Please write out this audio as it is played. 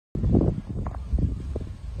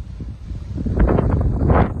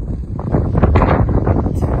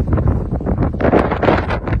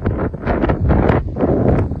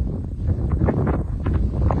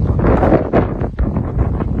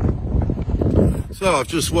So I've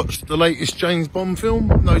just watched the latest James Bond film,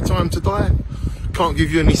 No Time to Die. Can't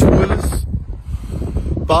give you any spoilers,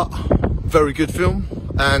 but very good film.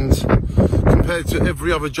 And compared to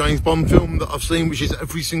every other James Bond film that I've seen, which is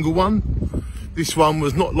every single one, this one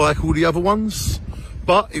was not like all the other ones,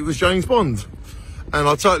 but it was James Bond. And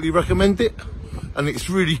I totally recommend it. And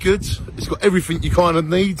it's really good. It's got everything you kind of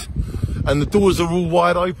need. And the doors are all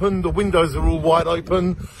wide open. The windows are all wide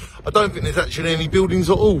open. I don't think there's actually any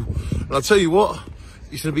buildings at all. And I'll tell you what,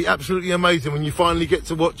 it's going to be absolutely amazing when you finally get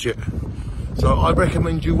to watch it. So I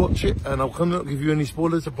recommend you watch it, and I cannot give you any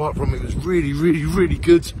spoilers apart from it was really, really, really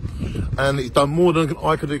good. And it's done more than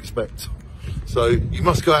I could expect. So you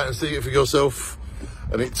must go out and see it for yourself.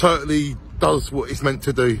 And it totally does what it's meant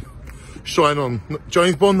to do. Shine on.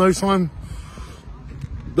 James Bond, No Time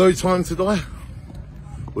to Die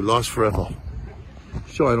will last forever.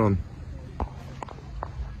 Shine on.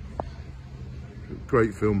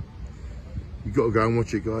 Great film. You've got to go and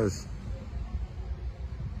watch it, guys.